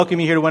Welcome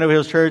you here to Window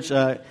Hills Church.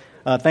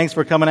 Thanks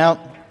for coming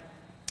out.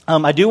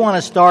 I do want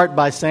to start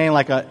by saying,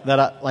 like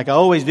I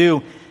always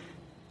do,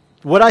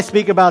 what I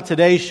speak about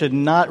today should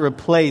not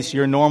replace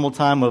your normal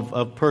time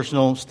of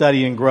personal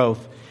study and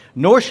growth,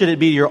 nor should it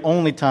be your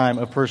only time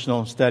of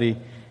personal study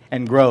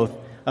and growth.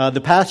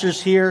 The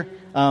pastors here,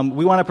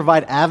 we want to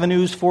provide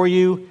avenues for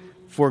you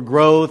for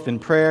growth and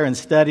prayer and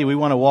study. We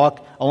want to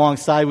walk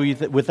alongside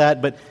with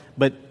that,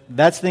 but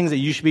that's things that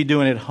you should be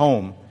doing at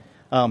home.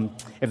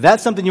 If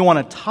that's something you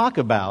want to talk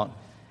about,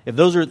 if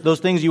those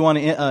things you want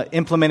to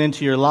implement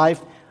into your life,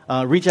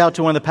 reach out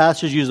to one of the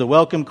pastors, use the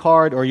welcome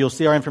card, or you'll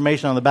see our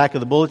information on the back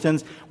of the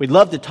bulletins. We'd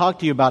love to talk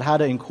to you about how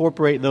to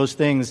incorporate those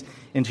things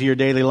into your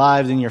daily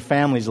lives and your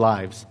family's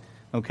lives.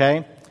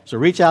 Okay? So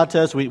reach out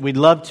to us. We'd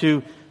love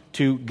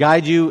to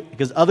guide you,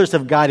 because others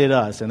have guided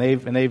us, and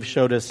they've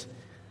showed us.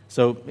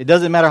 So it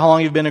doesn't matter how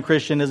long you've been a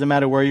Christian, doesn't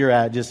matter where you're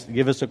at, just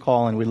give us a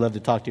call, and we'd love to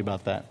talk to you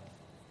about that.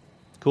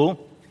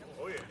 Cool?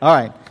 Oh, yeah. All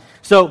right.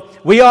 So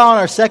we are on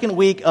our second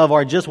week of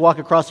our Just Walk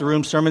Across the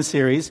Room sermon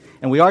series,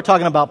 and we are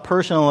talking about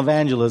personal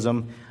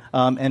evangelism.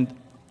 And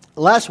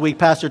last week,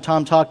 Pastor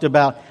Tom talked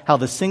about how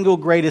the single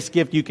greatest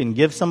gift you can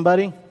give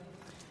somebody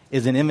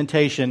is an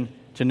invitation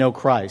to know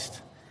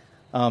Christ.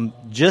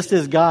 Just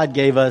as God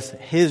gave us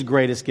His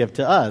greatest gift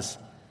to us,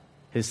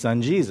 His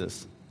Son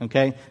Jesus.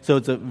 Okay? So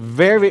it's a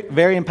very,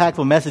 very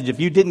impactful message. If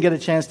you didn't get a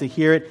chance to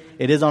hear it,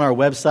 it is on our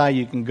website.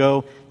 You can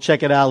go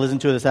check it out, listen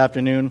to it this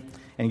afternoon,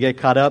 and get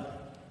caught up.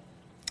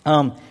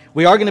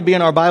 We are going to be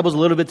in our Bibles a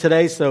little bit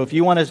today, so if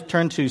you want to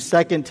turn to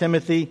 2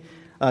 Timothy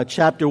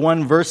chapter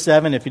 1, verse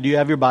 7, if you do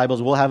have your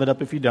Bibles, we'll have it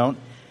up if you don't.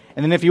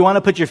 And then if you want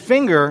to put your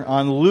finger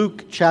on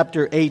Luke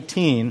chapter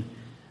 18,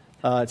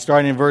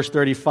 starting in verse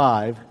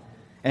 35.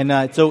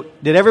 And so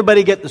did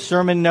everybody get the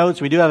sermon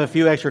notes? We do have a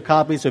few extra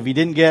copies, so if you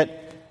didn't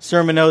get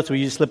sermon notes, will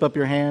you just slip up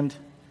your hand?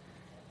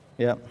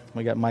 Yep,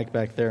 we got Mike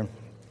back there.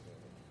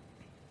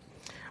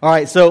 All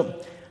right,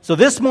 so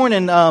this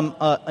morning,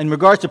 in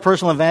regards to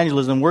personal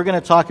evangelism, we're going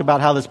to talk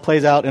about how this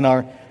plays out in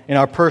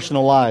our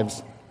personal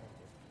lives.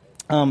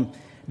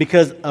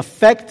 Because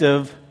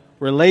effective,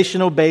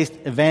 relational-based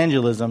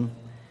evangelism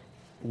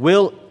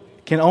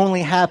can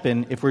only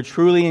happen if we're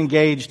truly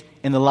engaged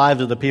in the lives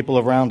of the people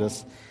around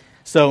us.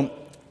 So,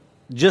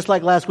 just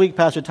like last week,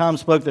 Pastor Tom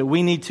spoke that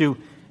we need to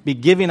be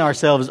giving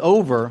ourselves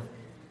over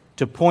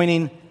to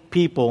pointing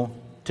people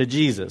to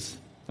Jesus.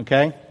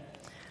 Okay?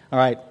 All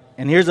right,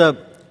 and here's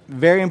a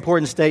very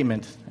important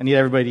statement I need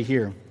everybody to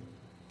hear.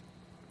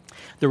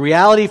 The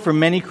reality for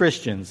many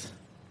Christians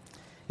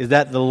is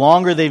that the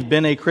longer they've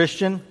been a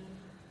Christian,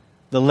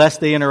 the less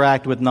they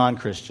interact with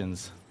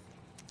non-Christians.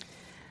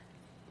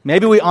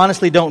 Maybe we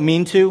honestly don't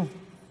mean to,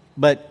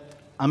 but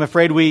I'm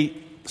afraid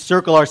we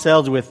circle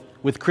ourselves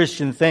with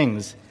Christian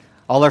things.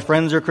 All our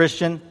friends are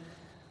Christian.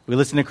 We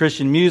listen to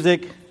Christian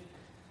music.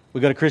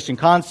 We go to Christian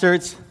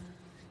concerts.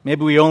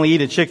 Maybe we only eat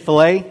at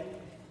Chick-fil-A.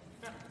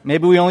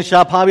 Maybe we only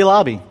shop Hobby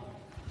Lobby.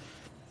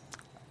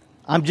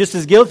 I'm just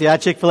as guilty. I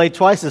had Chick-fil-A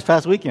twice this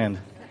past weekend.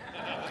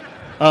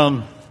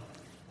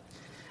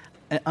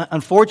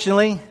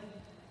 Unfortunately,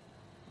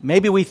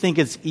 maybe we think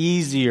it's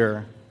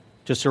easier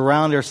to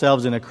surround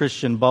ourselves in a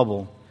Christian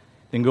bubble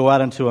than go out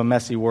into a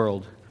messy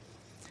world.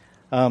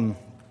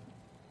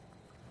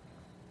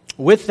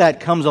 With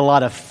that comes a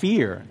lot of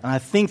fear, and I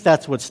think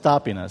that's what's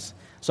stopping us.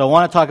 So I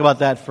want to talk about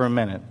that for a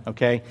minute,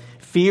 okay?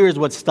 Fear is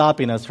what's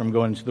stopping us from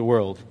going into the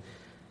world.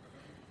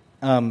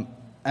 And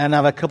I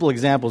have a couple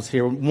examples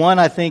here. One,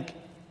 I think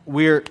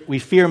we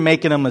fear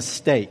making a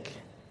mistake.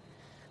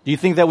 Do you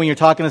think that when you're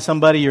talking to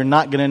somebody, you're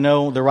not going to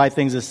know the right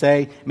things to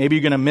say? Maybe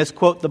you're going to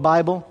misquote the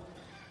Bible?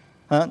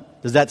 Huh?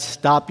 Does that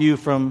stop you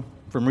from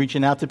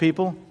reaching out to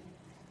people?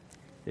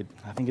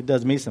 I think it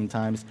does me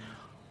sometimes.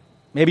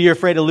 Maybe you're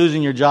afraid of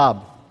losing your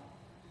job.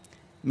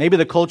 Maybe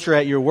the culture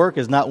at your work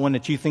is not one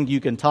that you think you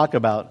can talk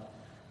about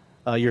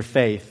your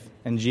faith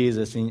and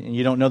Jesus, and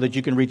you don't know that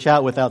you can reach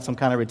out without some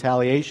kind of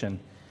retaliation.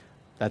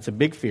 That's a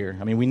big fear.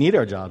 I mean, we need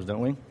our jobs,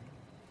 don't we?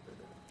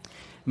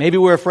 Maybe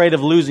we're afraid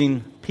of losing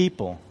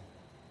people.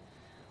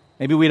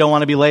 Maybe we don't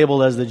want to be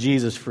labeled as the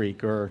Jesus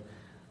freak or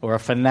a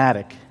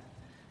fanatic.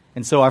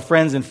 And so our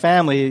friends and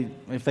family,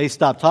 if they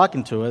stop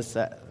talking to us,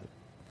 I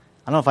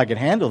don't know if I could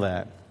handle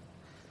that.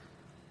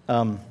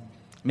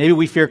 Maybe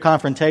we fear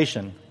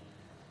confrontation.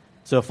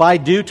 So if I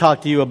do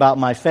talk to you about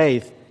my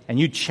faith and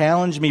you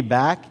challenge me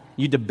back,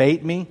 you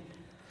debate me,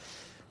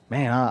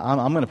 man,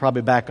 I'm going to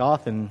probably back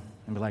off and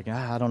be like,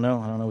 I don't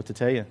know what to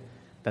tell you.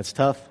 That's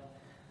tough.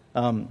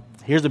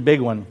 Here's a big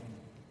one.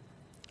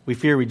 We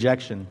fear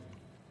rejection.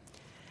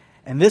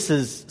 And this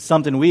is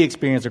something we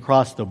experience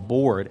across the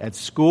board. At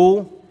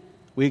school,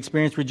 we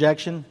experience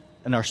rejection.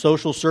 In our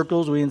social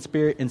circles, we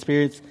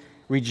experience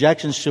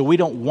rejection. So we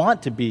don't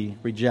want to be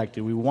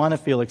rejected. We want to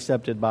feel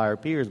accepted by our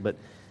peers. But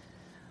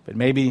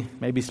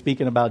maybe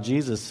speaking about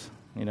Jesus,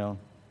 you know.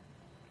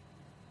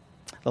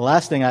 The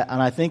last thing,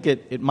 and I think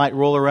it might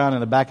roll around in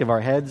the back of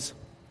our heads,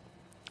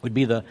 would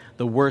be the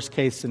worst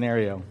case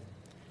scenario.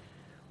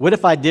 What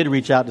if I did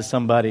reach out to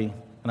somebody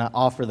and I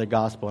offered the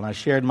gospel and I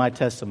shared my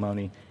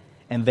testimony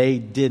and they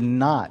did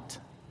not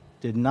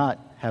did not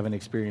have an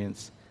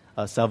experience,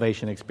 a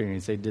salvation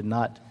experience. They did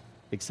not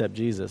accept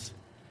Jesus.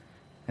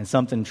 And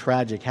something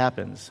tragic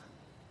happens.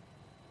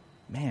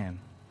 Man,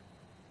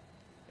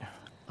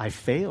 I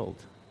failed.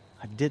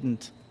 I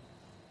didn't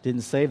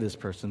save this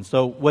person.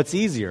 So what's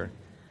easier?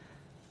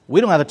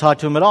 We don't have to talk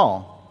to him at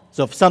all.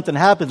 So if something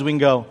happens, we can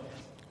go,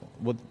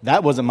 well,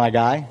 that wasn't my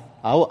guy.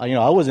 I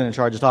wasn't in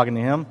charge of talking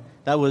to him.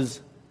 That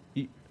was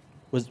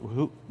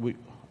who?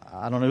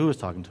 I don't know who was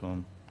talking to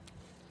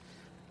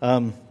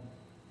him.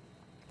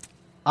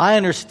 I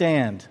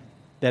understand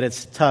that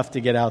it's tough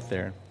to get out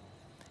there.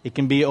 It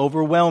can be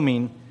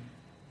overwhelming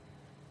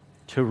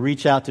to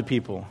reach out to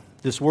people.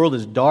 This world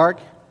is dark,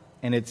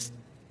 and there's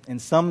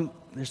some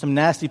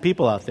nasty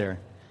people out there.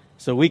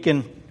 So we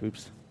can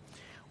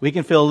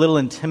feel a little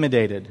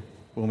intimidated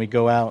when we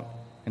go out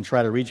and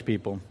try to reach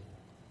people.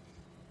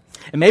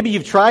 And maybe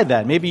you've tried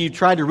that. Maybe you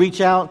tried to reach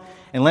out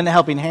and lend a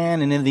helping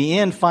hand, and in the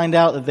end find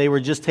out that they were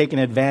just taking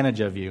advantage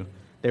of you.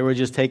 They were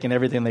just taking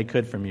everything they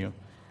could from you.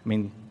 I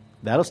mean,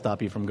 that'll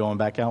stop you from going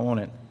back out, won't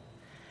it?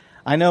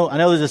 I know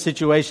there's a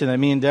situation that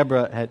me and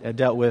Deborah had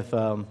dealt with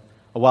a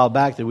while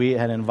back, that we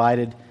had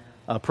invited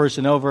a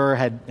person over,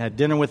 had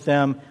dinner with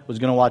them, was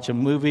going to watch a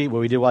movie.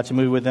 Well, we did watch a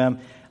movie with them,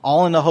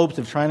 all in the hopes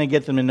of trying to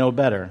get them to know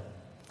better.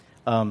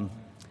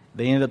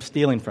 They ended up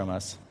stealing from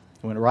us.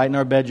 They went right in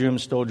our bedroom,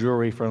 stole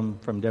jewelry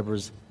from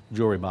Deborah's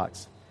jewelry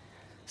box.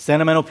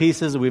 Sentimental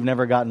pieces that we've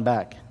never gotten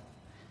back.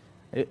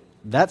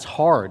 That's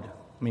hard.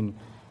 I mean,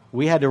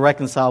 we had to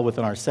reconcile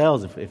within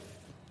ourselves if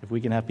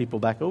we can have people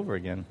back over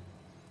again.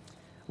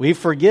 We've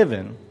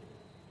forgiven.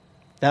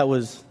 That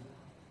was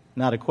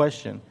not a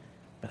question.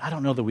 But I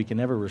don't know that we can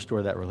ever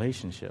restore that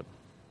relationship.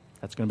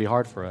 That's going to be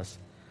hard for us.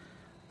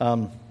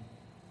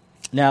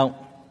 Now,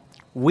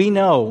 we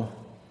know,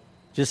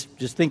 just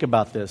think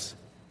about this.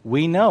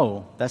 We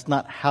know that's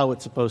not how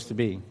it's supposed to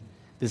be.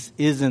 This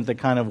isn't the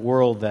kind of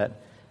world that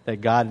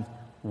God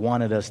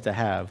wanted us to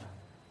have.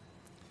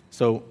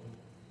 So,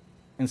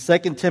 in 2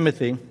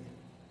 Timothy,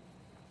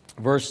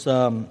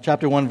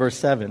 chapter 1, verse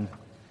 7,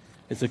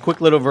 it's a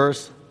quick little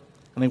verse.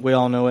 I think we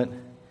all know it.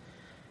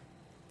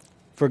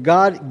 For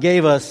God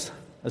gave us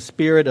a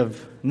spirit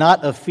of,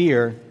 not of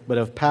fear, but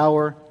of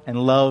power and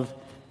love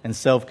and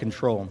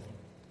self-control.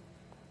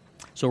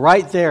 So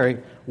right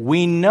there,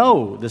 we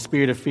know the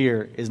spirit of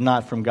fear is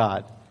not from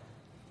God.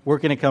 Where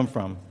can it come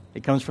from?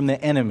 It comes from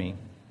the enemy.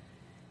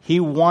 He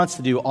wants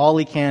to do all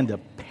he can to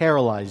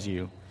paralyze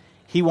you.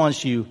 He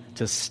wants you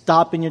to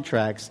stop in your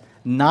tracks,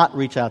 not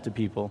reach out to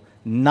people,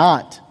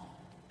 not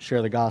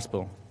share the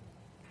gospel.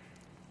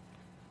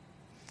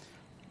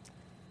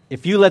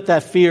 If you let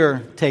that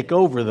fear take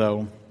over,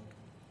 though,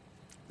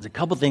 there's a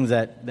couple things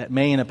that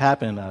may end up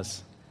happening to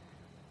us.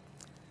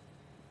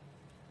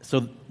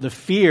 So the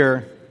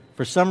fear,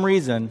 for some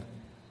reason,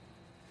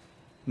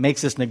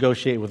 makes us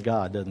negotiate with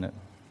God, doesn't it?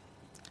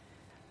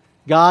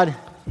 God,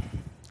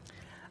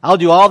 I'll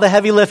do all the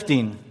heavy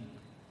lifting.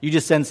 You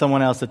just send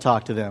someone else to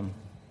talk to them.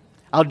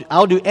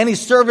 I'll do any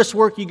service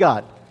work you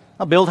got.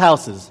 I'll build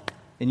houses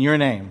in your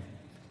name.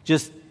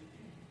 Just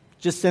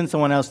send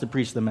someone else to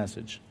preach the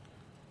message.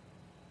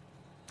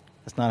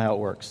 That's not how it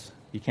works.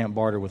 You can't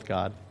barter with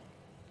God.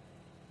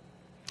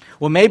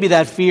 Well, maybe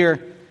that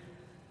fear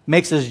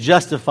makes us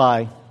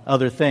justify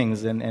other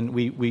things, and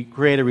we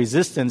create a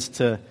resistance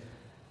to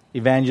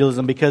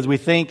evangelism because we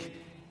think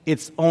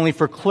it's only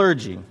for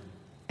clergy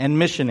and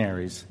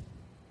missionaries.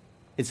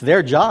 It's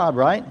their job,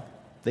 right?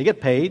 They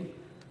get paid.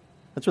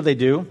 That's what they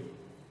do.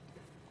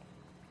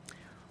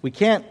 We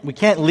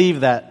can't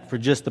leave that for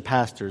just the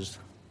pastors.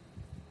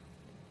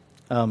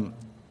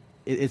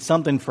 It's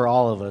something for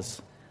all of us.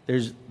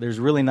 There's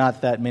really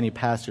not that many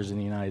pastors in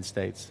the United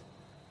States.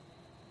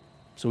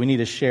 So we need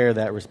to share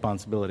that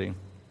responsibility.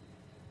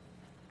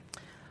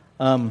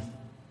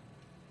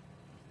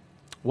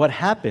 What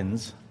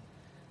happens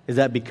is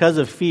that because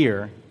of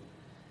fear,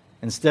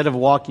 instead of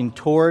walking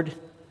toward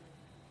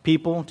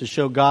people to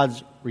show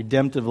God's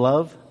redemptive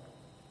love,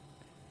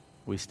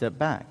 we step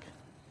back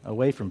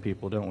away from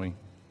people, don't we?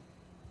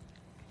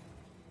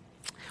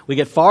 We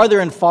get farther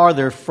and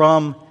farther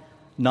from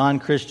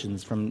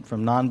non-Christians, from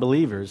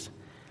non-believers,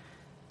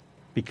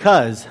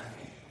 because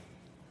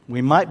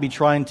we might be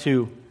trying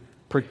to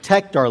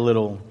protect our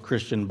little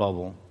Christian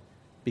bubble.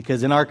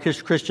 Because in our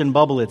Christian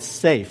bubble, it's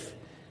safe,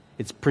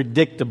 it's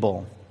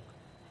predictable,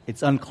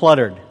 it's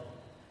uncluttered,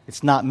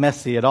 it's not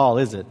messy at all,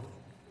 is it?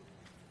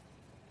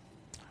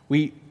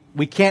 We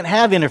can't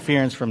have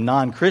interference from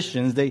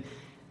non-Christians.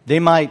 They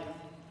might,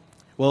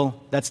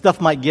 well, that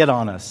stuff might get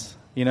on us,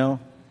 you know?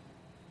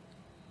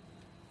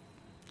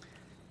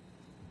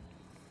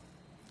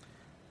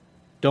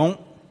 Don't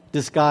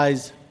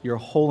disguise your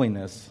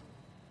holiness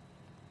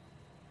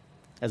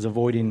as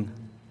avoiding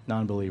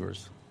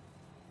non-believers.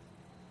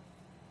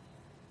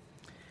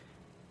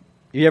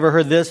 You ever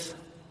heard this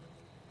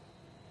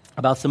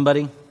about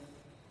somebody?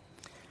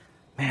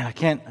 Man, I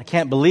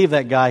can't believe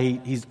that guy.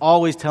 He's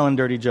always telling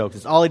dirty jokes.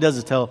 It's all he does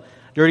is tell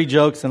dirty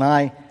jokes, and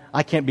I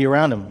can't be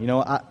around him. You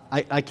know,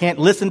 I can't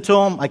listen to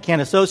him. I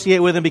can't associate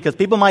with him because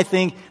people might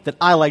think that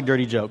I like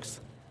dirty jokes.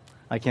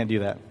 I can't do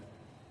that.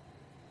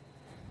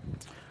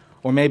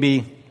 Or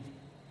maybe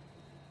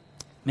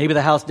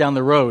the house down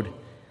the road,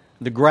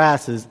 the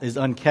grass is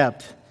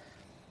unkept.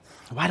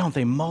 Why don't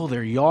they mow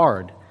their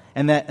yard?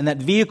 And that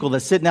vehicle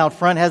that's sitting out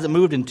front hasn't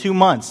moved in 2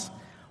 months.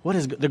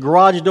 The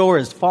garage door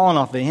is falling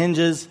off the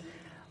hinges.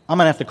 I'm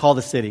going to have to call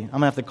the city. I'm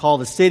going to have to call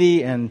the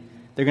city, and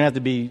they're going to have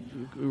to be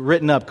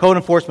written up. Code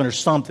enforcement or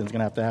something's going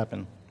to have to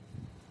happen.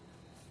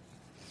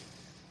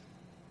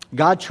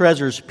 God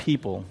treasures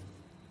people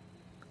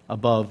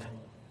above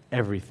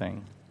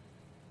everything.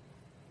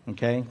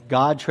 Okay?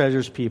 God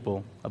treasures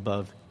people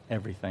above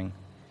everything.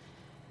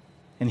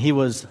 And he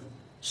was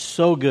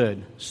so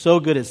good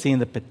at seeing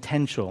the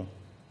potential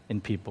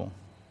in people.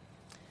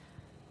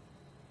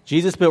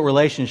 Jesus built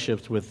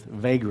relationships with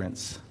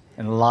vagrants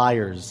and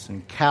liars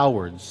and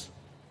cowards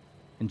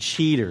and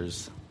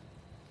cheaters.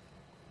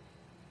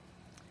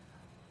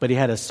 But he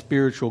had a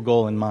spiritual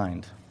goal in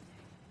mind.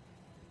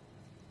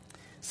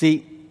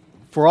 See,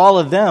 for all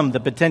of them, the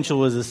potential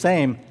was the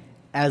same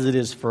as it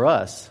is for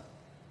us.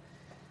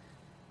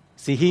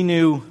 See, he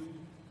knew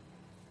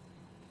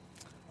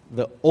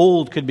the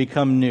old could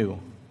become new.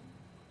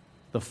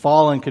 The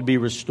fallen could be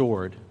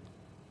restored.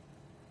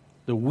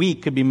 The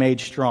weak could be made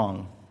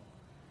strong.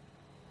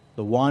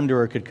 The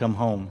wanderer could come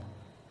home.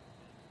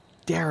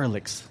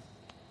 Derelicts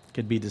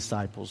could be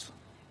disciples.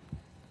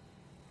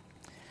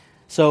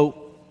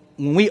 So,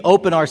 when we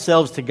open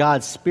ourselves to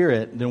God's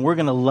Spirit, then we're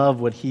going to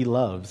love what He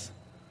loves.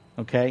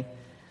 Okay?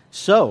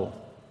 So,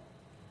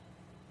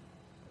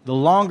 the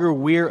longer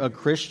we're a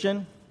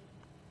Christian,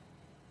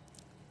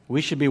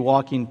 we should be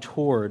walking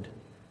toward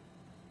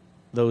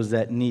those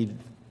that need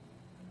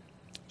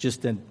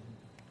just a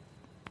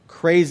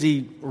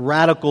crazy,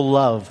 radical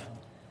love.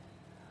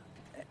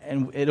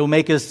 And it'll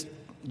make us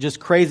just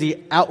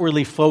crazy,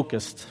 outwardly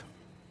focused.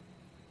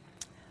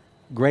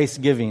 Grace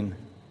giving.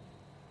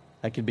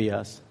 That could be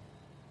us.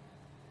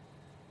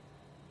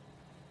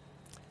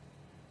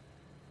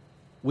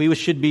 We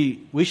should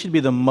be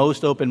the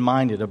most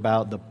open-minded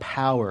about the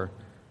power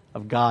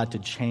of God to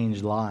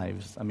change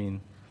lives. I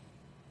mean,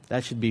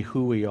 that should be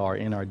who we are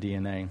in our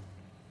DNA.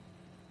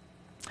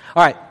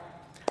 All right,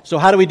 so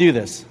how do we do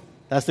this?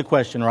 That's the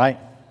question, right?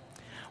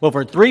 Well,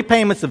 for 3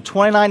 payments of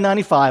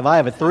 $29.95, I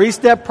have a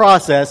 3-step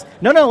process.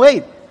 No,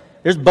 wait.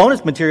 There's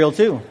bonus material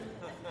too.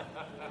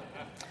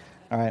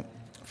 All right.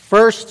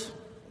 First,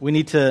 we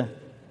need to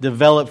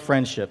develop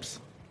friendships.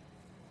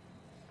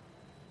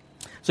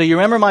 So you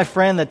remember my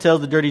friend that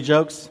tells the dirty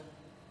jokes?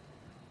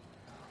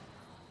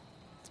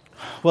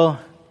 Well,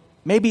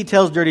 maybe he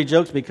tells dirty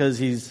jokes because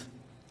he's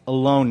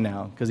alone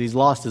now, because he's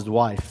lost his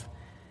wife.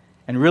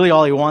 And really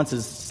all he wants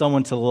is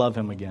someone to love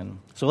him again.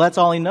 So that's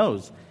all he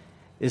knows,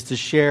 is to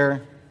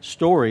share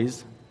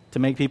stories to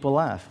make people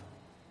laugh.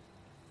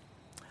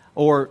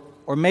 Or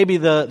maybe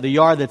the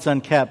yard that's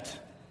unkept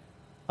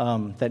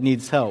that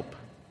needs help.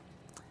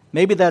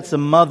 Maybe that's a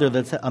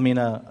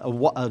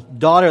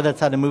daughter that's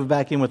had to move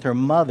back in with her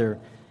mother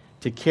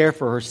to care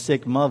for her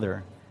sick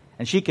mother.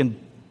 And she can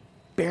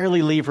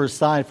barely leave her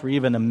side for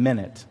even a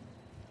minute.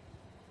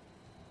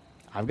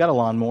 I've got a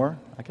lawnmower.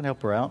 I can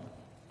help her out.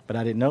 But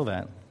I didn't know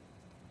that.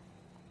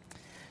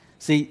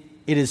 See,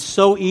 it is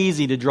so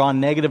easy to draw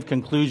negative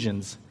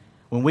conclusions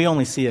when we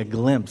only see a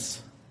glimpse,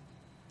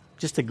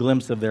 just a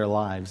glimpse of their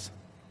lives.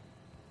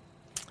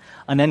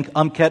 An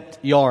unkept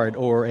yard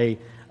or a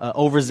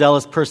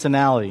overzealous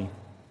personality.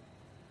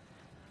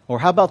 Or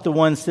how about the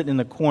one sitting in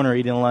the corner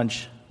eating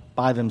lunch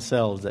by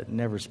themselves that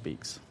never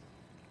speaks?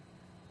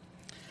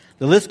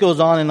 The list goes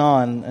on,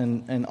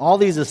 and all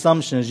these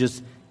assumptions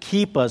just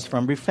keep us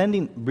from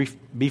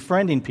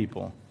befriending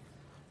people.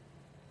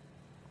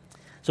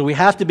 So we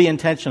have to be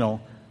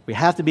intentional. We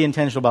have to be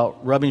intentional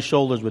about rubbing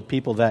shoulders with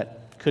people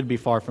that could be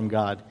far from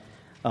God.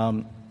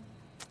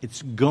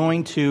 It's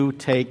going to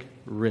take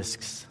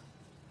risks.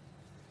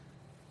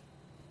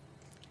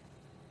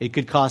 It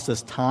could cost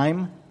us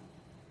time.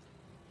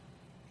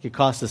 It could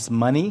cost us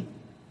money.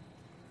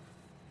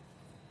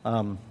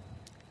 It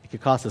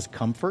could cost us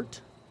comfort.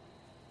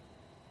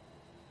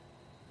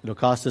 It'll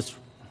cost us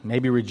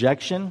maybe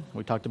rejection.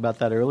 We talked about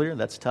that earlier.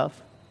 That's tough.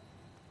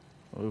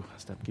 Oh,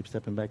 keep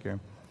stepping back here.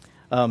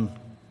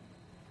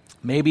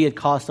 Maybe it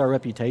costs our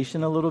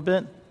reputation a little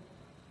bit.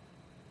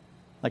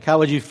 Like, how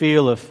would you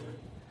feel if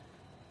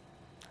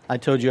I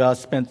told you I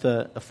spent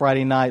a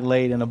Friday night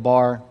late in a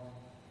bar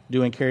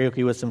doing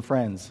karaoke with some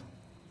friends?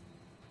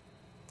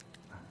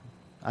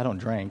 I don't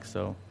drink,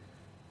 so...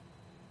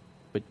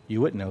 But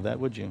you wouldn't know that,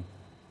 would you?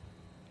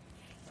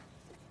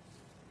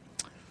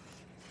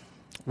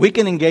 We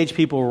can engage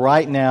people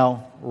right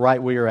now,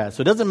 right where you're at.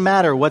 So it doesn't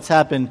matter what's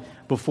happened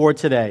before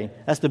today.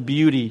 That's the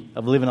beauty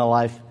of living a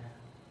life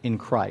in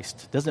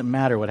Christ. It doesn't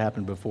matter what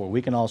happened before.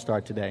 We can all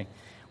start today.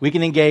 We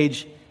can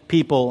engage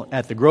people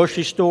at the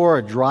grocery store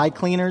or dry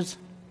cleaners,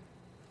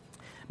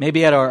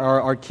 maybe at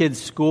our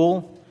kids'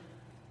 school,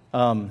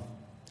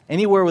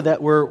 anywhere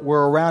that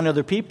we're around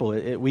other people.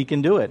 We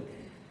can do it.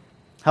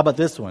 How about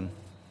this one?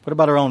 What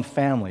about our own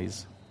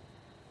families?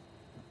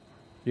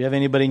 Do you have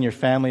anybody in your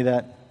family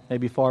that may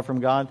be far from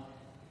God?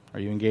 Are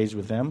you engaged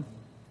with them?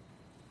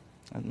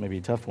 That may be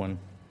a tough one.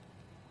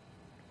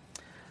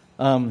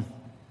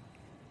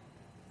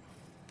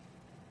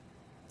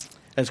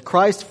 As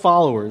Christ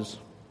followers,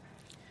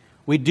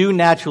 we do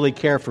naturally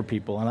care for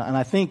people, and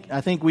I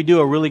think we do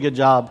a really good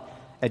job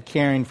at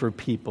caring for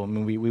people. I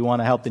mean, we want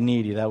to help the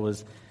needy.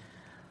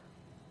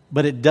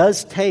 But it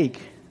does take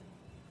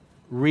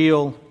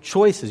real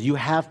choices. You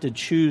have to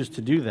choose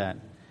to do that.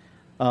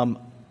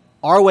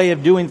 Our way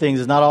of doing things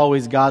is not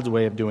always God's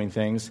way of doing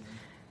things,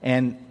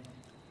 and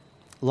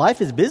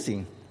life is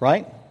busy,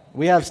 right?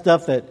 We have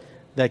stuff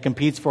that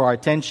competes for our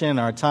attention,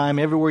 our time,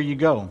 everywhere you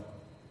go.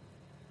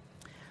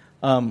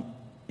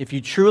 If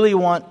you truly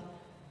want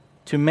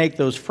to make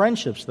those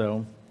friendships,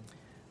 though,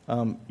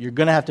 you're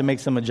going to have to make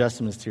some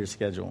adjustments to your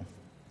schedule.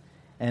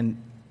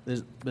 And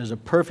there's a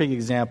perfect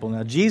example.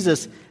 Now,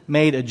 Jesus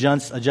made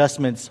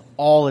adjustments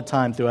all the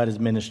time throughout his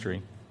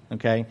ministry.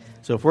 Okay?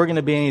 So if we're going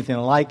to be anything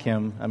like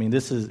him, I mean,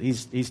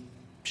 he's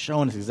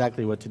showing us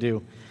exactly what to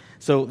do.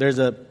 So there's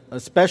a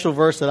special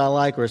verse that I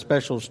like, or a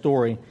special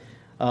story.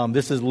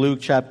 This is Luke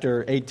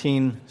chapter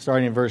 18,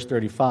 starting in verse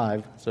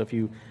 35. So if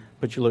you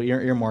put your little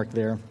earmark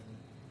there.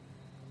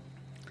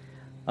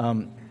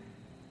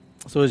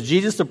 So as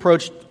Jesus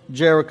approached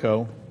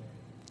Jericho,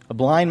 a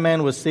blind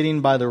man was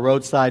sitting by the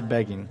roadside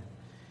begging.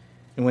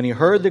 And when he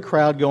heard the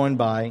crowd going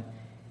by,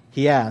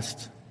 he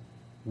asked,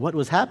 what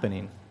was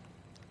happening?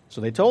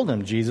 So they told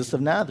him, Jesus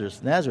of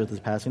Nazareth is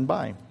passing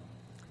by.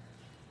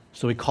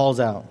 So he calls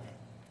out,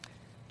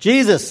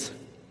 Jesus,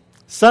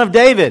 Son of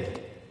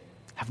David,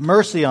 have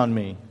mercy on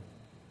me.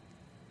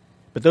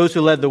 But those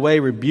who led the way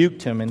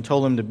rebuked him and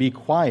told him to be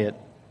quiet,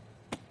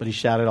 but he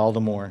shouted all the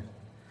more,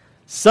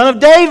 Son of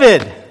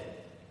David,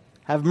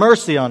 have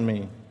mercy on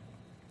me.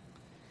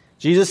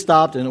 Jesus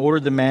stopped and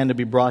ordered the man to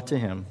be brought to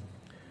him.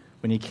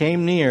 When he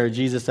came near,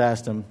 Jesus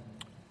asked him,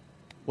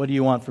 what do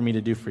you want for me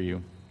to do for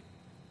you?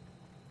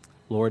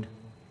 Lord,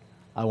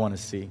 I want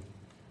to see,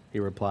 he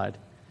replied.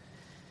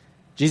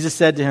 Jesus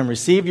said to him,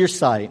 receive your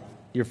sight.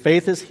 Your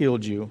faith has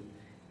healed you.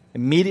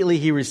 Immediately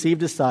he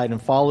received his sight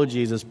and followed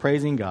Jesus,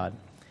 praising God.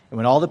 And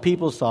when all the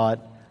people saw it,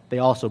 they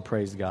also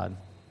praised God.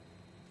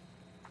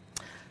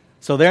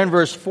 So there in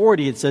verse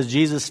 40, it says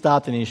Jesus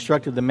stopped and he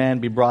instructed the man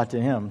be brought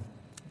to him.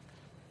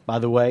 By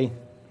the way,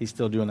 he's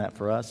still doing that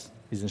for us.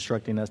 He's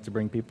instructing us to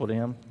bring people to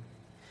him.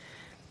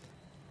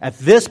 At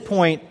this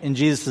point in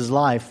Jesus'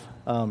 life,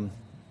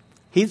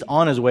 he's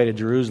on his way to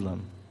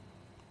Jerusalem.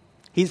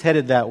 He's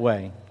headed that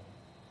way.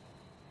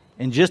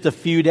 In just a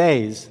few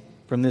days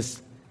from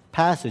this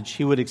passage,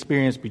 he would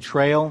experience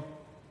betrayal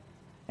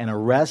and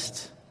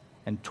arrest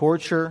and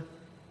torture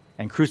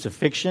and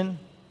crucifixion.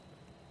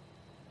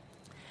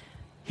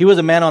 He was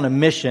a man on a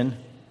mission.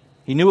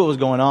 He knew what was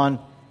going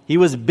on. He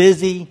was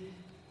busy.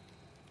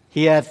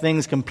 He had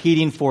things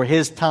competing for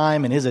his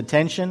time and his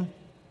attention.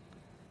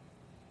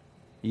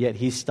 Yet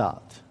he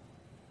stopped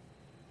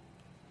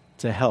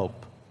to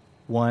help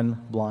one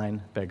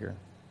blind beggar.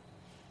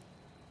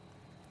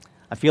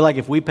 I feel like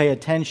if we pay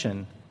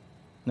attention,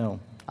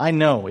 I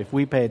know if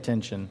we pay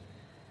attention,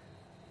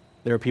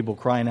 there are people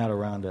crying out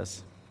around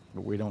us,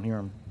 but we don't hear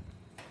them.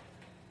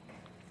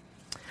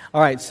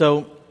 All right,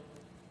 so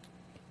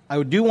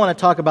I do want to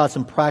talk about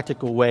some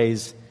practical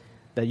ways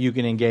that you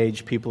can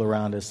engage people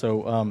around us.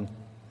 So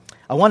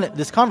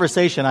this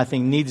conversation, I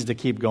think, needs to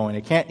keep going.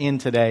 It can't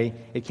end today.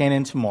 It can't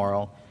end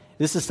tomorrow.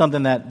 This is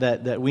something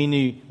that we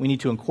need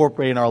to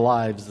incorporate in our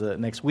lives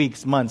next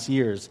weeks, months,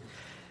 years.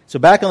 So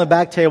back on the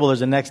back table,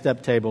 there's a next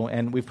step table,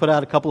 and we've put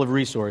out a couple of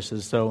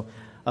resources. So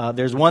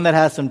there's one that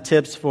has some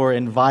tips for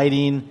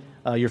inviting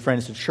your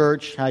friends to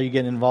church, how you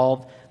get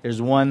involved.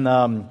 There's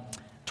one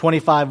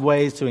 25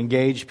 ways to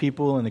engage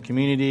people in the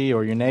community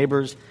or your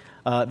neighbors.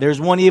 There's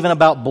one even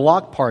about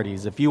block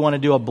parties. If you want to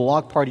do a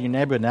block party in your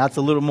neighborhood, now it's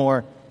a little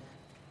more,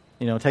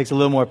 it takes a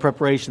little more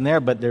preparation there,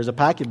 but there's a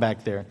packet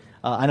back there.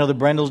 I know the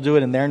Brendels do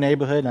it in their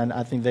neighborhood, and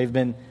I think they've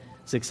been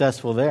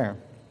successful there.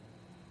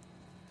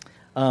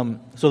 So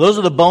those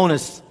are the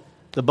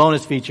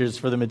bonus features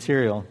for the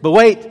material. But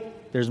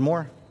wait, there's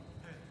more.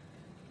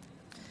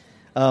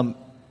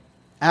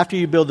 After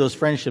you build those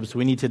friendships,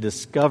 we need to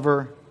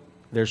discover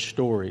their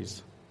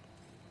stories.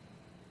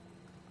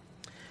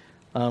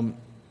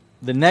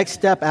 The next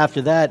step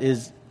after that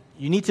is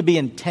you need to be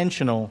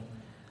intentional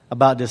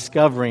about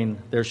discovering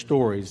their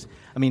stories.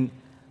 I mean,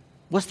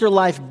 what's their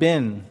life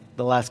been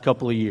the last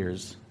couple of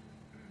years?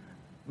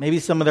 Maybe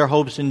some of their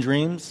hopes and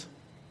dreams.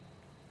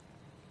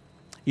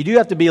 You do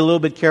have to be a little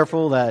bit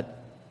careful that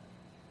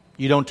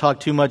you don't talk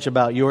too much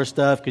about your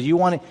stuff, because you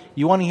want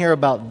to hear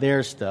about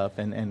their stuff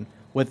and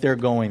what they're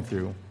going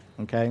through.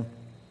 Okay?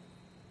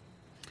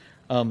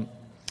 And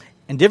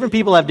different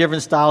people have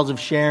different styles of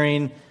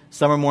sharing.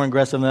 Some are more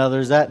aggressive than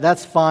others.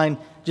 That's fine.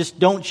 Just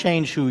don't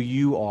change who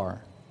you are.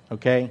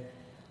 Okay?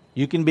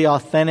 You can be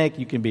authentic.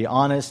 You can be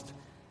honest.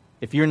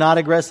 If you're not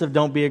aggressive,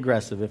 don't be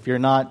aggressive. If you're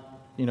not,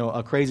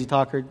 a crazy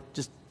talker,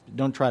 just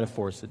don't try to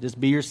force it. Just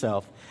be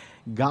yourself.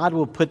 God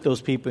will put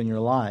those people in your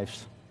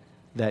lives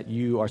that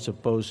you are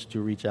supposed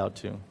to reach out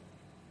to. All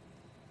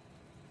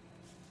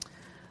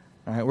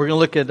right, we're going to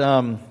look at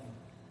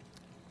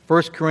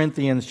 1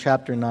 Corinthians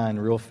chapter 9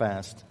 real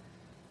fast.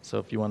 So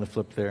if you want to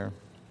flip there.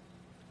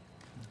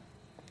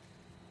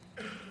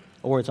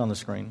 or it's on the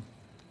screen.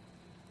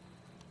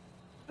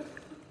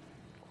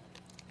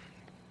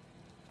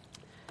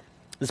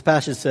 This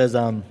passage says,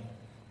 to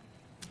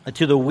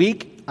the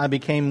weak I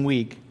became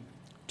weak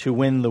to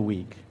win the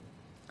weak.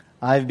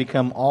 I have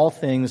become all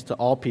things to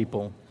all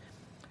people,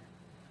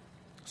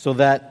 so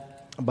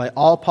that by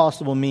all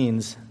possible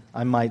means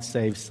I might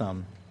save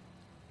some.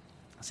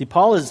 See,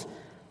 Paul is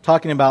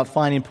talking about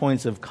finding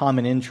points of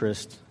common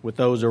interest with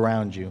those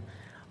around you.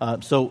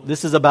 So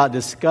this is about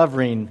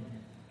discovering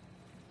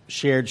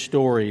shared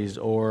stories,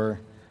 or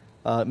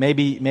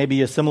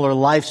maybe a similar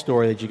life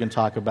story that you can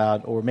talk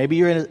about, or maybe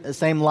you're in the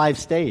same life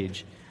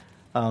stage.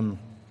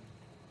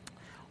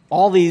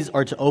 All these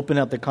are to open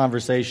up the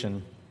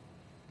conversation.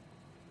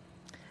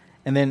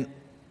 And then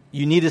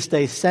you need to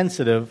stay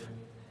sensitive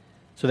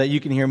so that you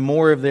can hear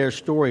more of their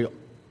story.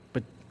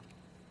 But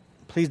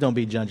please don't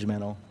be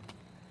judgmental.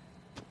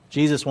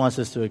 Jesus wants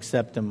us to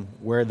accept them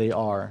where they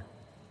are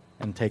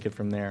and take it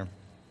from there.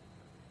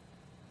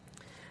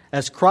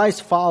 As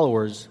Christ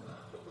followers,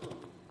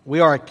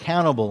 we are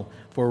accountable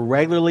for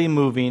regularly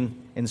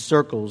moving in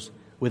circles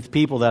with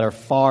people that are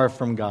far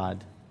from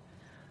God,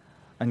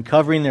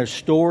 uncovering their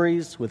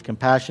stories with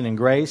compassion and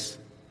grace,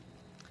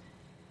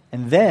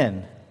 and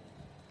then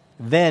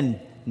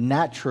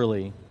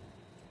naturally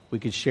we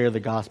could share the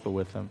gospel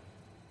with them.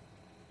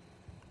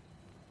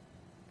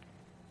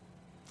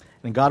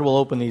 And God will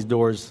open these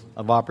doors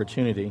of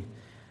opportunity.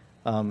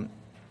 And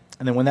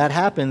then when that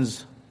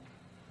happens,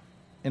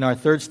 in our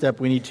third step,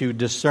 we need to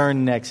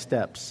discern next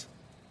steps.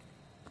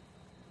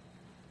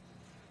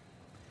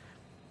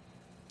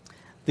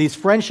 These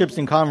friendships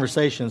and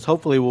conversations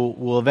hopefully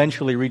will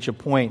eventually reach a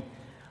point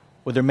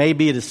where there may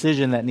be a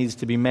decision that needs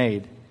to be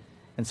made.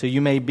 And so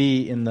you may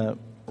be in the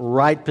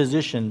right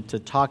position to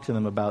talk to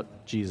them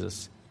about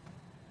Jesus.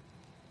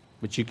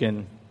 But you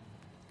can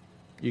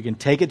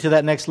take it to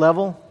that next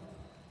level,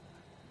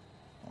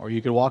 or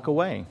you could walk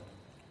away.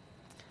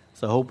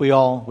 So I hope we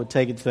all would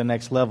take it to the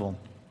next level.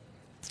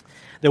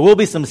 There will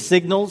be some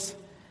signals,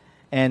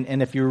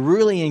 and if you're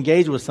really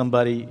engaged with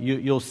somebody,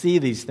 you'll see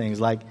these things.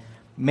 Like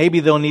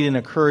maybe they'll need an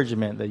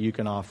encouragement that you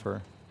can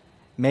offer.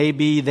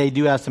 Maybe they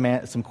do have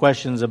some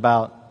questions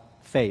about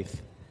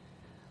faith.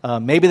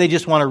 Maybe they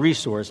just want a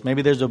resource.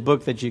 Maybe there's a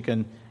book that you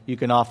can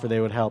offer they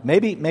would help.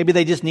 Maybe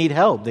they just need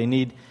help. They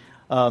need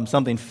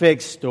something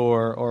fixed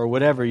or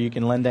whatever. You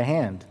can lend a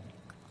hand.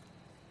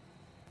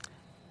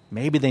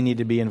 Maybe they need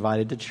to be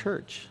invited to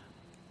church.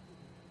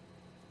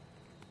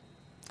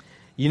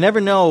 You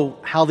never know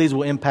how these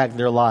will impact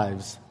their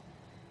lives.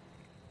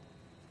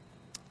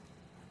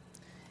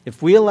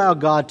 If we allow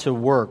God to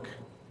work,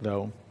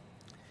 though,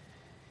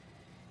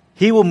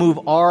 He will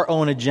move our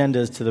own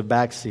agendas to the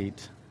back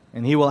seat,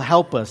 and He will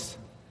help us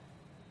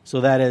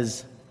so that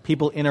as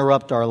people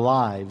interrupt our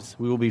lives,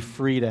 we will be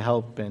free to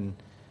help and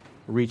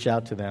reach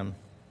out to them.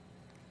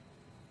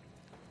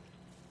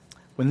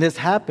 When this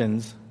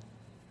happens,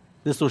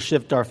 this will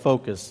shift our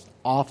focus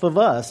off of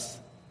us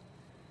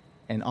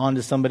and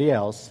onto somebody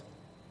else,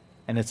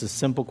 and it's a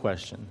simple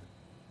question,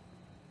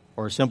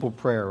 or a simple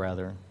prayer,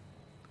 rather.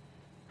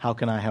 How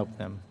can I help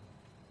them?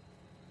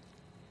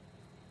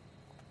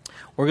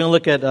 We're going to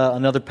look at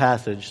another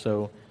passage.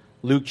 So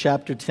Luke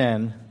chapter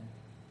 10,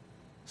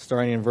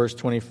 starting in verse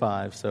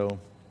 25. So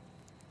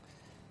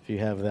if you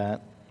have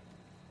that.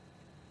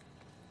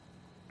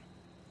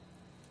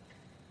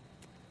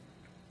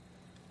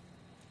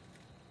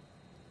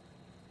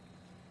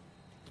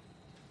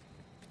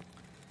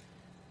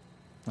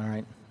 All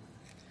right.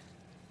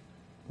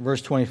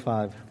 Verse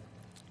 25.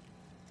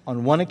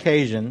 On one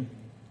occasion,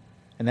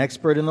 an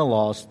expert in the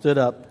law stood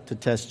up to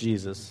test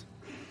Jesus.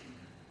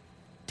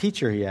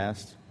 Teacher, he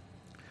asked,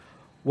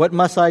 what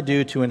must I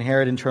do to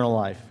inherit eternal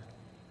life?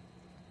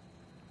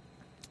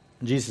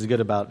 Jesus is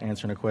good about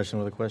answering a question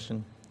with a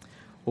question.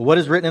 Well, what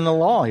is written in the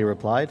law? He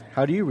replied.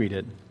 How do you read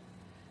it?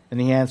 And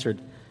he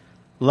answered,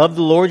 love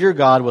the Lord your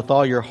God with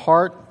all your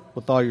heart,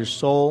 with all your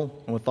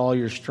soul, and with all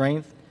your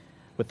strength,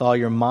 with all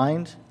your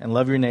mind, and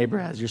love your neighbor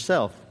as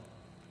yourself.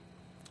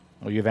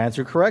 Well, you've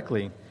answered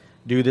correctly.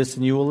 Do this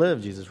and you will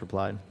live, Jesus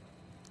replied.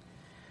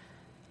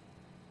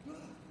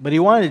 But he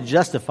wanted to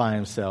justify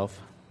himself.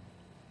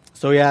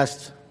 So he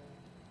asked,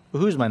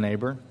 well, who's my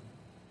neighbor?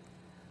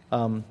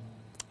 I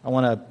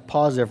want to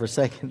pause there for a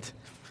second.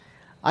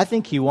 I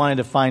think he wanted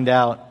to find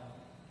out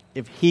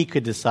if he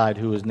could decide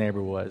who his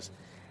neighbor was.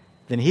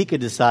 Then he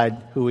could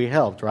decide who he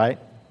helped, right?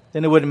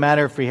 Then it wouldn't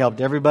matter if he helped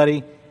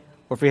everybody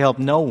or if he helped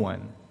no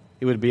one.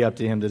 It would be up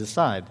to him to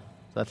decide.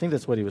 So I think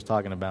that's what he was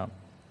talking about.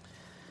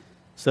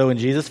 So in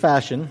Jesus'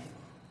 fashion,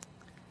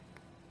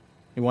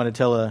 he wanted to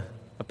tell a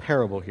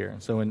parable here.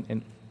 So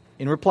in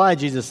reply,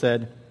 Jesus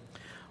said,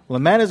 well, a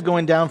man is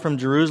going down from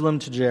Jerusalem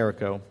to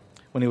Jericho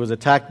when he was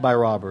attacked by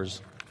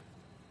robbers.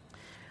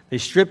 They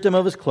stripped him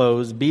of his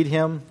clothes, beat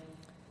him,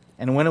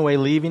 and went away,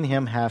 leaving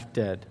him half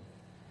dead.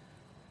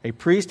 A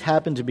priest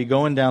happened to be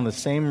going down the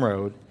same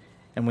road,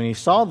 and when he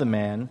saw the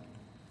man,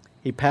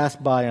 he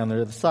passed by on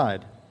the other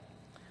side.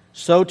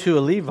 So too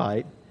a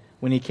Levite,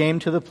 when he came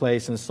to the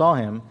place and saw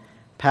him,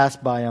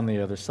 passed by on the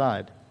other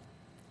side.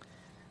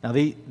 Now,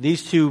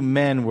 these two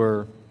men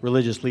were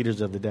religious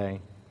leaders of the day.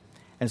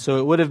 And so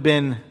it would have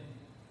been,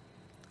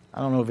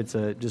 I don't know if it's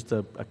just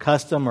a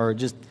custom or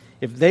just,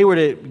 if they were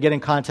to get in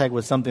contact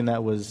with something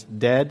that was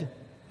dead,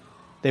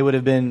 they would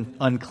have been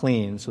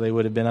unclean. So they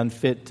would have been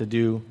unfit to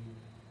do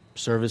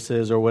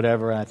services or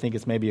whatever. And I think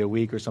it's maybe a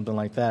week or something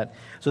like that.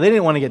 So they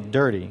didn't want to get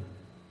dirty,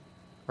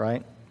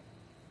 right?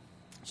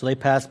 So they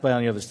passed by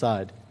on the other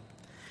side.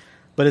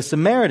 But a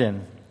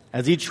Samaritan,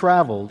 as he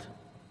traveled,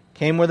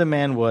 came where the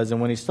man was,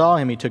 and when he saw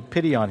him, he took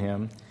pity on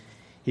him.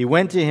 He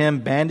went to him,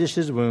 bandaged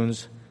his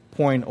wounds,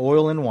 pouring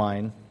oil and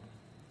wine.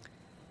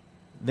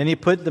 Then he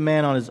put the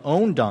man on his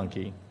own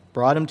donkey,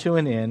 brought him to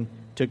an inn,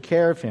 took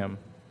care of him.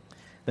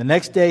 The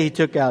next day he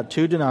took out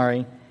 2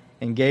 denarii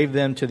and gave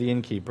them to the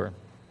innkeeper.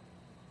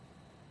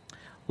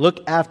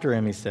 Look after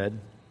him, he said,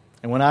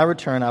 and when I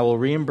return, I will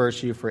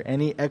reimburse you for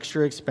any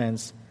extra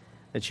expense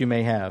that you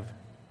may have.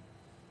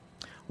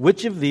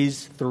 Which of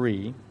these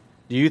 3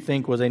 do you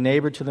think was a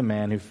neighbor to the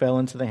man who fell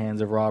into the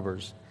hands of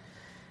robbers?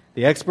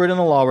 The expert in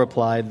the law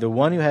replied, the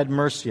one who had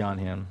mercy on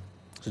him.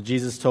 So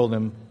Jesus told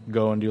him,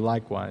 go and do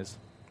likewise.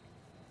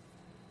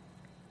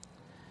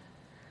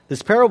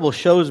 This parable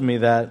shows me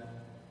that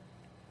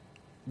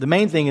the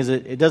main thing is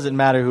it doesn't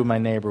matter who my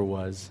neighbor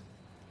was.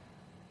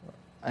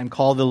 I'm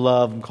called to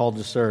love, I'm called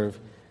to serve,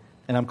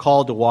 and I'm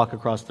called to walk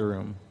across the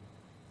room.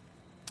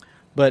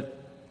 But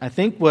I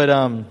think what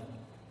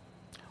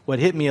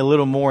hit me a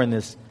little more in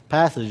this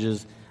passage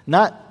is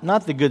not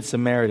the Good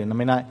Samaritan. I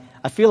mean,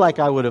 I feel like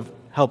I would have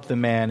helped the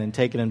man and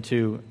taken him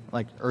to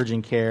like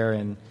urgent care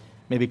and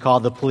maybe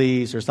called the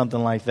police or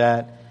something like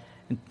that,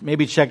 and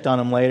maybe checked on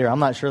him later. I'm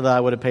not sure that I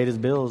would have paid his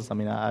bills. I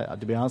mean,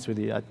 to be honest with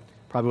you, I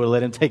probably would have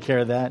let him take care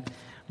of that.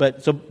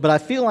 But I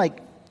feel like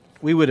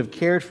we would have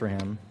cared for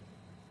him.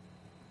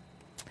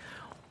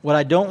 What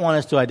I don't want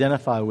us to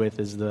identify with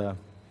is the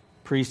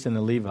priest and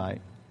the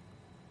Levite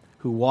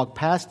who walked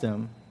past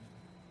him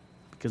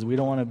because we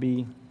don't want to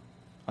be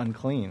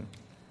unclean.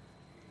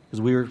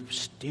 Because we were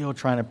still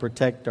trying to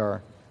protect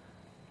our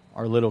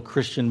little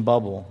Christian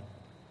bubble.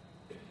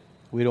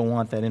 We don't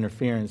want that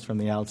interference from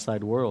the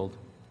outside world.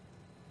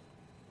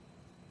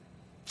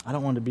 I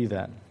don't want to be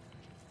that.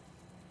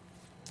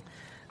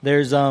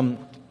 There's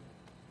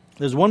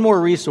one more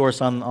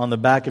resource on the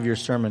back of your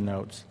sermon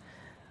notes.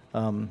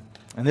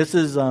 And this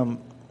is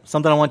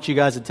something I want you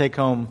guys to take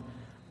home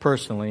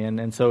personally.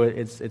 And so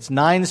it's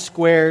 9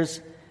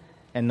 squares,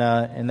 and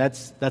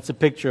that's a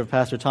picture of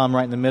Pastor Tom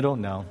right in the middle.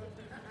 No,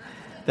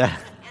 that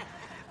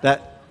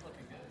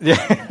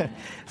yeah.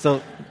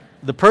 So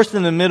the person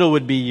in the middle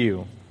would be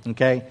you.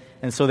 Okay,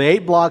 and so the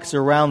 8 blocks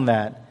around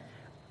that,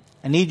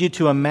 I need you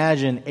to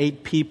imagine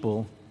 8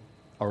 people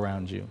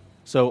around you.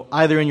 So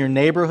either in your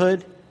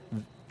neighborhood,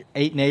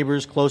 8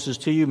 neighbors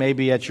closest to you,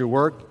 maybe at your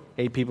work,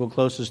 8 people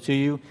closest to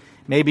you,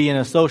 maybe in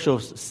a social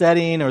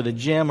setting or the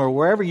gym or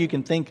wherever you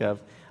can think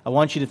of. I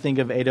want you to think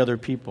of 8 other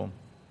people.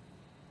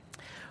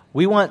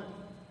 We want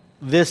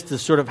this to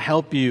sort of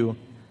help you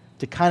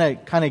to kind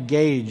of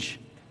gauge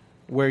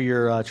where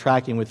you're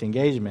tracking with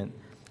engagement.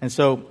 And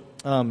so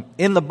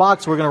in the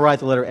box, we're going to write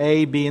the letter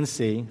A, B, and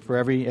C for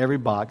every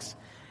box.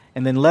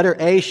 And then letter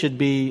A should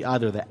be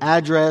either the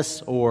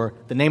address or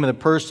the name of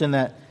the person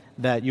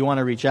that you want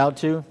to reach out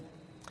to.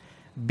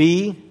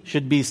 B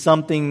should be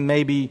something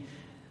maybe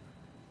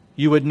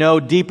you would know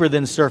deeper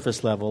than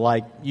surface level.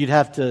 Like you'd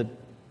have to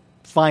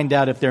find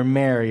out if they're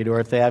married or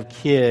if they have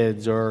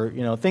kids or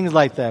things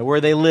like that.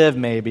 Where they live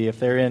maybe, if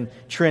they're in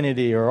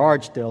Trinity or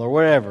Archdale or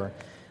wherever.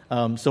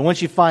 So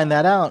once you find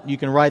that out, you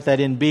can write that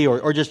in B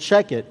or just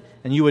check it,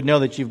 and you would know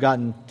that you've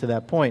gotten to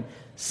that point.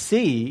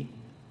 C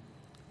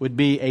would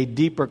be a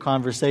deeper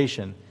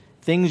conversation.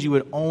 Things you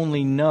would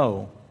only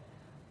know.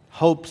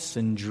 Hopes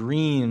and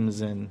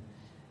dreams and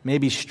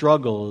maybe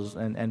struggles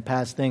and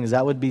past things.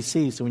 That would be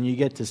C. So when you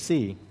get to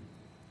C,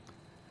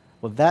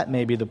 well, that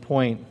may be the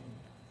point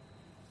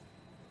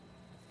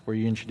where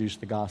you introduce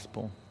the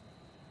gospel.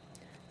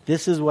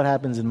 This is what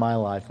happens in my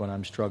life when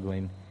I'm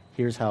struggling.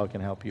 Here's how it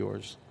can help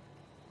yours.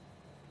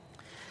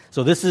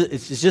 So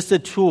it's just a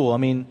tool. I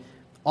mean,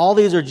 all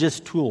these are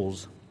just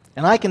tools.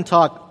 And I can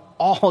talk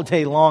all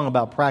day long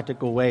about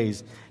practical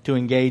ways to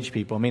engage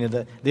people. I mean,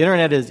 the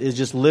internet is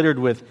just littered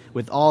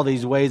with all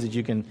these ways that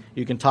you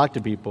can talk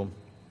to people.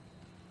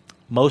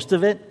 Most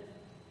of it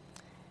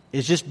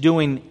is just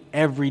doing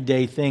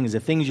everyday things, the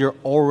things you're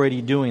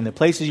already doing, the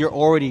places you're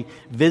already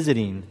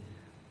visiting.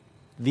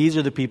 These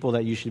are the people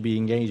that you should be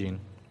engaging.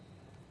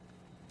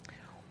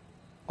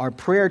 Our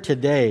prayer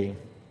today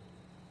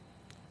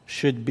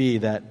should be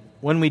that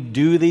when we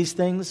do these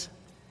things,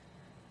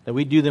 that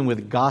we do them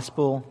with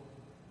gospel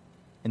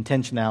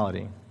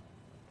intentionality,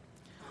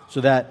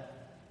 so that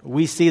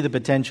we see the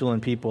potential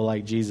in people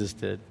like Jesus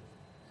did.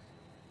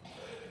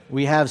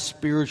 We have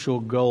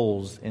spiritual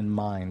goals in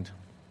mind.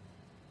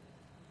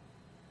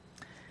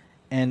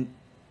 And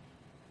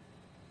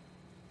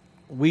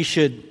we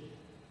should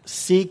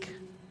seek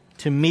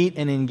to meet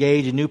and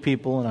engage new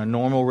people in our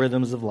normal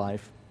rhythms of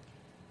life.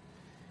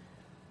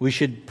 We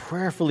should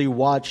prayerfully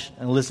watch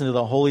and listen to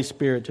the Holy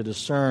Spirit to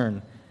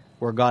discern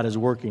where God is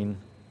working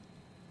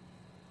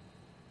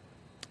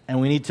And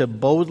we need to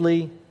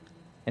boldly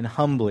and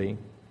humbly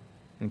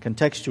and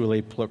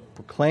contextually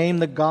proclaim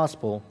the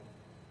gospel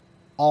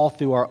all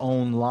through our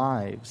own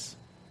lives.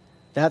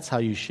 That's how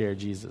you share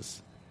Jesus.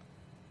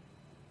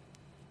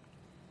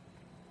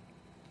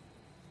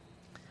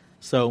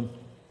 So,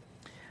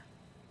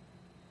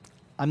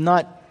 I'm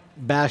not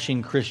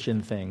bashing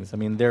Christian things. I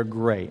mean, they're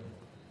great.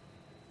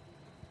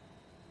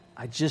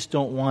 I just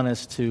don't want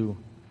us to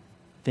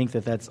think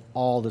that that's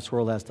all this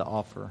world has to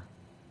offer.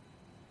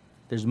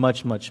 There's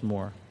much, much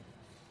more.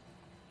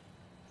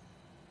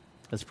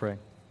 Let's pray.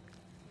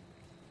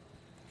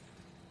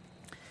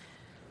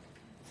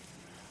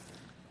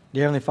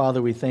 Dear Heavenly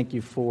Father, we thank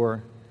you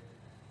for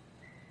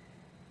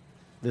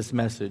this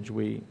message.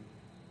 We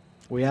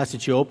ask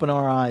that you open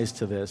our eyes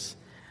to this.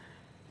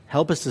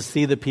 Help us to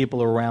see the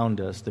people around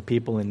us, the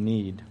people in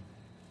need.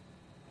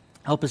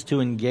 Help us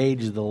to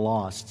engage the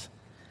lost,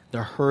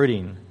 the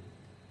hurting,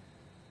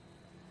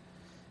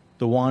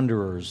 the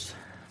wanderers.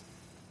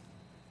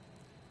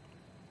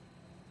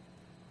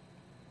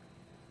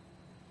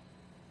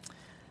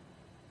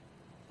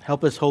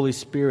 Help us, Holy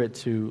Spirit,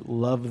 to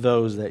love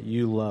those that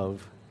you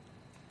love.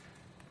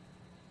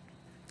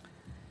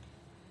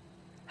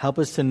 Help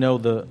us to know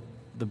the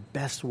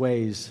best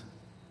ways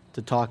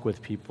to talk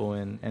with people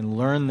and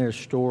learn their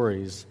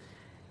stories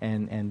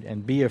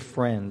and be a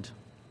friend.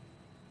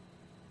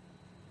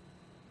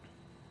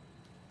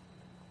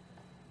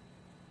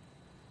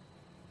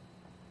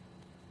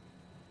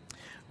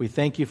 We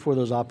thank you for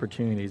those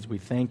opportunities. We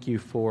thank you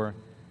for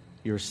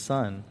your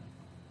Son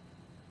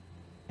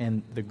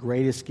and the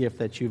greatest gift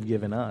that you've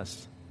given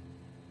us.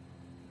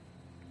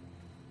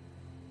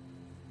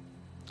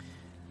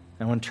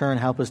 And in turn,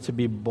 help us to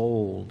be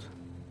bold,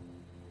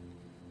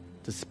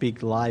 to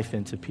speak life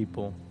into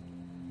people,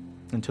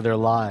 into their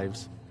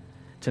lives,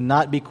 to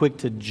not be quick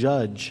to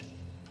judge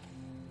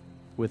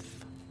with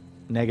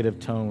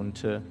negative tone,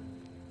 to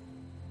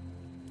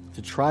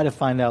try to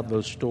find out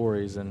those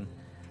stories and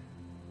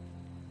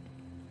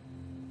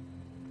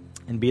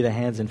be the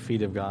hands and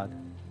feet of God.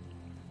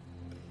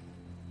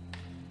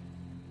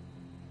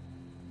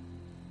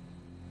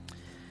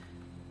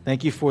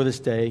 Thank you for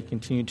this day.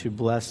 Continue to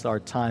bless our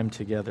time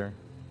together.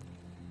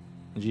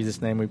 In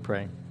Jesus' name we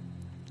pray.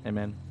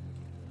 Amen.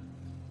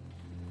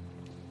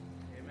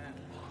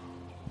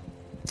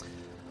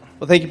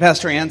 Well, thank you,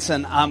 Pastor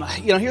Anson.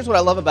 Here's what I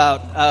love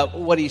about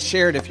what he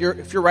shared. If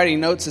you're writing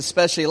notes,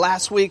 especially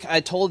last week, I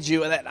told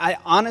you that I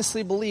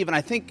honestly believe, and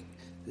I think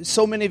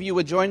so many of you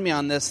would join me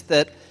on this,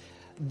 that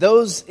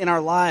those in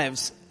our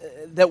lives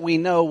that we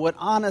know would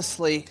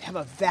honestly have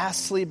a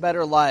vastly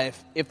better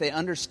life if they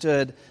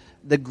understood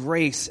the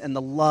grace and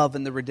the love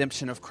and the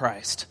redemption of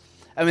Christ.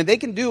 I mean, they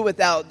can do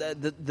without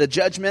the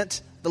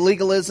judgment, the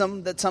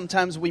legalism that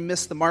sometimes we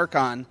miss the mark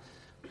on,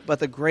 but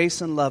the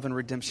grace and love and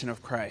redemption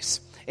of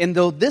Christ. And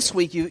though this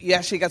week you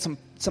actually got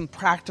some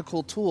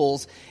practical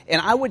tools,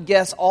 and I would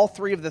guess all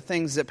three of the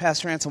things that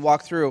Pastor Anson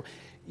walked through,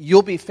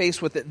 you'll be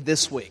faced with it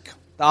this week.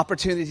 The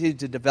opportunity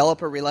to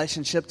develop a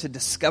relationship, to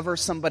discover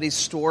somebody's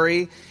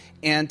story,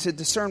 and to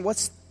discern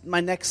what's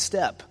my next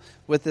step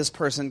with this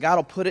person. God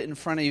will put it in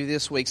front of you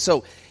this week.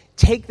 So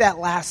take that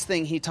last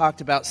thing he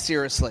talked about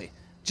seriously.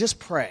 Just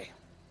pray.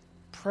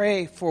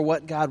 Pray for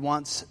what God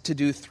wants to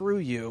do through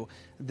you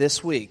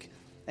this week.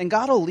 And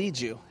God will lead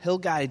you. He'll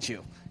guide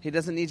you. He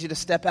doesn't need you to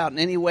step out in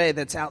any way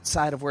that's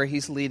outside of where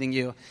he's leading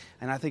you.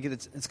 And I think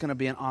it's going to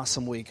be an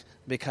awesome week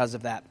because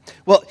of that.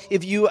 Well,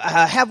 if you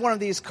have one of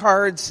these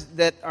cards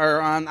that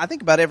are on, I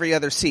think, about every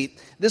other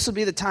seat, this will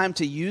be the time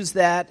to use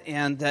that.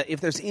 And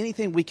if there's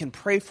anything we can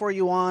pray for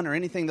you on, or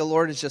anything the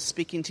Lord is just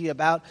speaking to you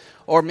about,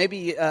 or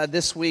maybe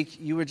this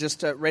week you were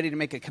just ready to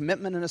make a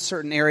commitment in a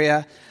certain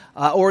area,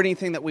 or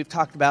anything that we've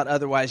talked about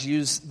otherwise,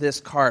 use this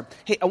card.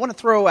 Hey, I want to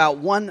throw out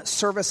one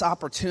service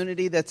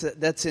opportunity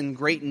that's in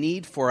great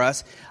need for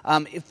us.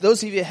 If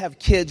those of you have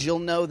kids, you'll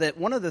know that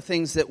one of the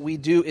things that we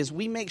do is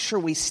we make sure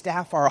we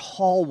staff our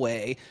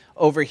hallway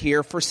over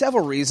here for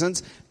several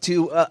reasons,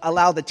 to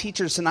allow the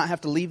teachers to not have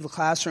to leave the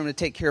classroom to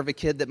take care of a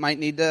kid that might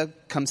need to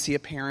come see a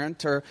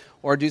parent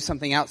or do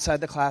something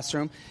outside the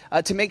classroom,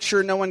 to make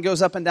sure no one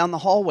goes up and down the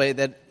hallway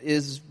that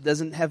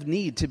doesn't have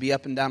need to be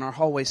up and down our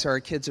hallway, so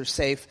our kids are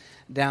safe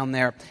down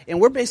there.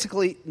 And we're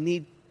basically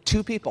need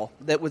 2 people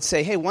that would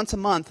say, hey, once a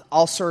month,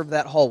 I'll serve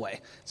that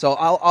hallway. So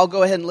I'll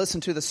go ahead and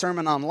listen to the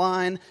sermon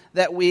online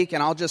that week,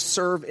 and I'll just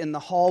serve in the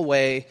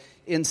hallway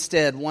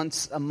instead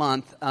once a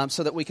month,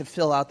 so that we could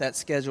fill out that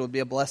schedule. It would be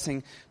a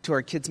blessing to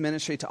our kids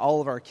ministry, to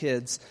all of our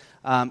kids,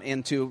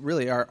 and to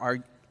really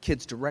our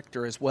kids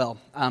director as well.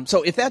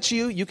 So if that's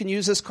you, you can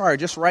use this card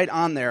just right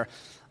on there.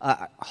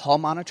 Hall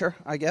monitor,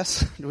 I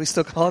guess. Do we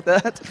still call it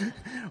that?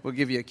 We'll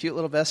give you a cute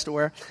little vest to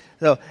wear.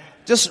 So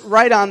just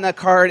write on that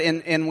card,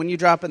 and when you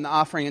drop in the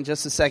offering in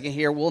just a second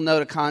here, we'll know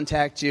to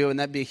contact you, and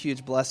that'd be a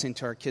huge blessing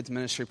to our kids'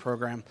 ministry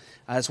program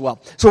as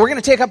well. So we're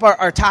going to take up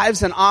our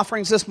tithes and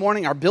offerings this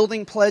morning, our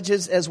building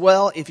pledges as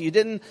well. If you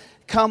didn't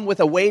come with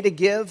a way to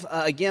give,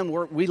 again,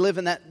 we live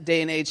in that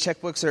day and age.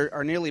 Checkbooks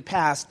are nearly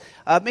past.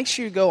 Make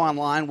sure you go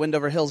online,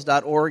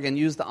 wendoverhills.org, and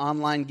use the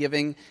online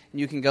giving, and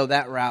you can go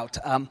that route.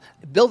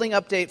 Building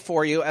update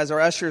for you as our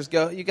ushers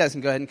go. You guys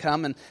can go ahead and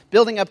come. And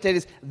building update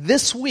is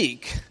this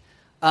week.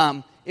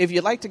 If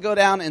you'd like to go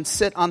down and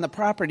sit on the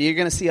property, you're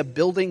going to see a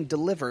building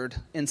delivered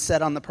and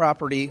set on the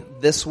property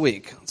this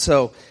week.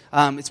 So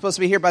it's supposed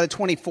to be here by the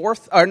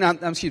 24th. Or no,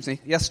 excuse me.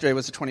 Yesterday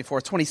was the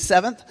 24th,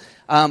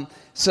 27th.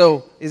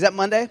 So is that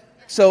Monday?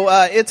 So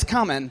it's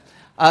coming,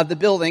 the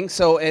building.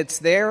 So it's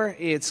there,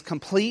 it's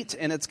complete,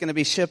 and it's going to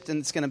be shipped, and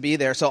it's going to be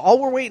there. So all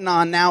we're waiting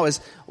on now is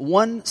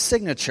one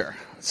signature.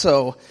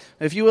 So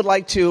if you would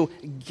like to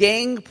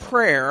gang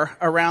prayer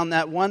around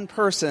that one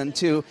person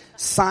to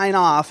sign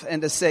off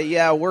and to say,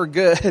 yeah, we're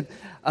good,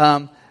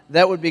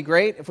 that would be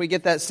great. If we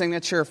get that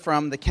signature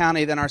from the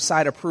county, then our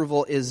site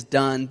approval is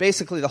done.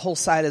 Basically, the whole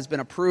site has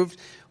been approved.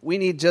 We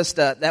need just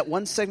that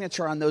one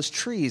signature on those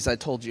trees I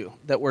told you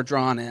that we're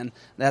drawn in.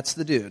 That's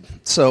the dude.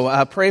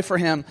 So pray for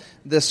him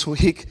this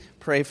week.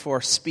 Pray for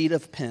speed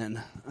of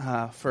pen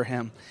for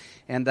him.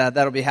 And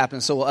that'll be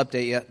happening, so we'll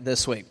update you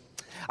this week.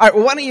 All right,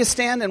 well, why don't you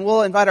stand, and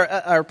we'll invite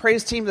our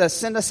praise team to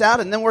send us out,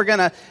 and then we're going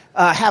to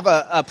have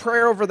a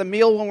prayer over the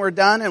meal when we're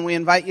done, and we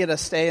invite you to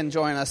stay and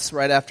join us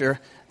right after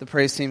the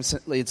praise team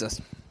leads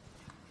us.